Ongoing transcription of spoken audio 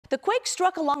The quake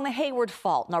struck along the Hayward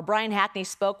Fault. Now, Brian Hackney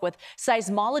spoke with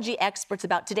seismology experts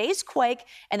about today's quake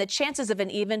and the chances of an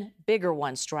even bigger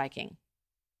one striking.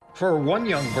 For one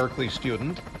young Berkeley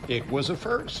student, it was a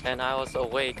first. And I was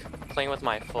awake playing with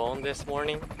my phone this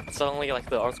morning. Suddenly,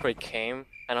 the earthquake came,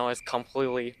 and I was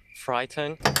completely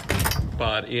frightened.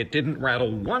 But it didn't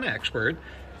rattle one expert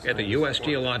at the U.S.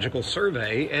 Geological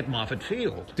Survey at Moffett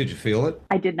Field. Did you feel it?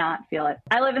 I did not feel it.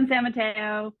 I live in San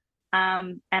Mateo,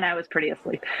 and I was pretty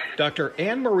asleep. Dr.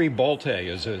 Anne-Marie Bolte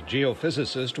is a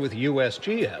geophysicist with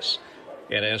USGS.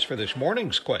 And as for this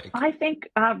morning's quake, I think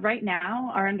right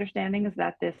now our understanding is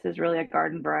that this is really a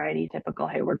garden variety typical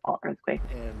Hayward Fault earthquake.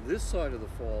 And this side of the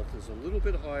fault is a little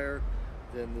bit higher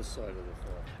than this side of the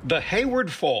fault. The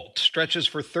Hayward Fault stretches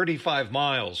for 35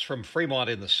 miles from Fremont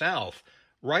in the south,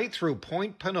 right through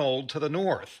Point Penold to the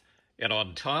north. And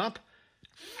on top,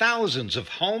 thousands of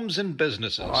homes and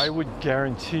businesses. I would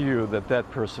guarantee you that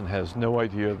that person has no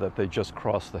idea that they just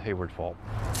crossed the Hayward Fault.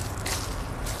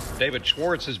 David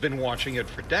Schwartz has been watching it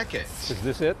for decades. Is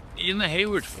this it? In the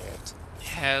Hayward Fault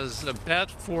has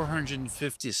about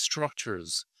 450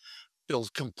 structures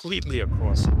built completely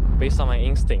across it. Based on my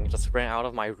instinct, just ran out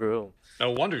of my room. No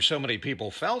wonder so many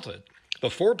people felt it. The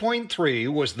 4.3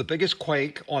 was the biggest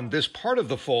quake on this part of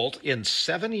the fault in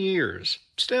 7 years.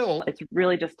 Still, it's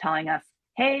really just telling us,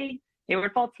 hey,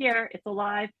 Hayward Fault's here, it's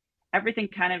alive. Everything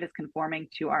kind of is conforming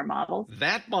to our models.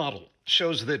 That model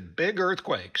shows that big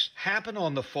earthquakes happen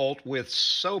on the fault with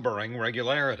sobering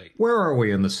regularity. Where are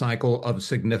we in the cycle of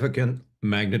significant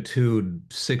magnitude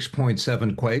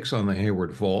 6.7 quakes on the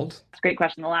Hayward Fault? That's a great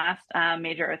question. The last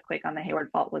major earthquake on the Hayward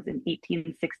Fault was in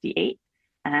 1868,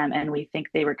 and we think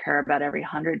they recur about every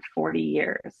 140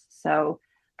 years. So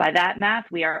by that math,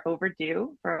 we are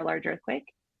overdue for a large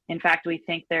earthquake. In fact, we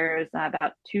think there's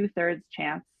about 2/3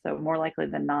 chance, so more likely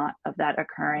than not, of that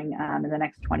occurring in the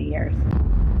next 20 years.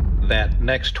 That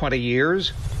next 20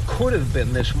 years could have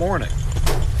been this morning.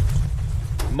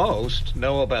 Most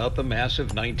know about the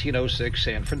massive 1906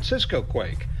 San Francisco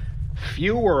quake.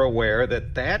 Few were aware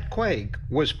that that quake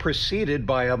was preceded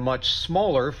by a much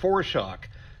smaller foreshock.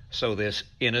 So this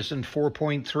innocent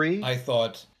 4.3? I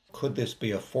thought, could this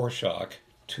be a foreshock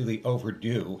to the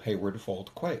overdue Hayward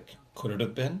Fault quake? Could it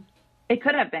have been? It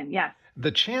could have been, yes.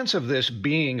 The chance of this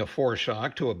being a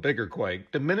foreshock to a bigger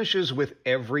quake diminishes with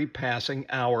every passing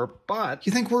hour, but... Do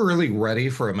you think we're really ready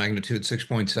for a magnitude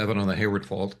 6.7 on the Hayward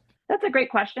Fault? That's a great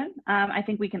question. I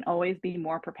think we can always be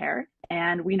more prepared.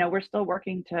 And we know we're still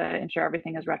working to ensure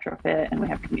everything is retrofit and we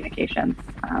have communications.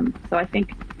 So I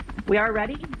think we are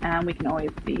ready, and we can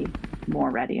always be more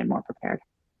ready and more prepared.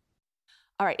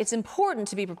 All right, it's important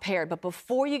to be prepared, but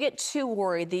before you get too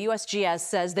worried, the USGS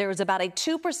says there is about a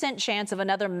 2% chance of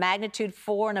another magnitude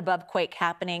 4 and above quake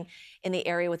happening in the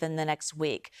area within the next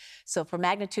week. So for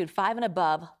magnitude 5 and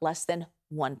above, less than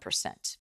 1%.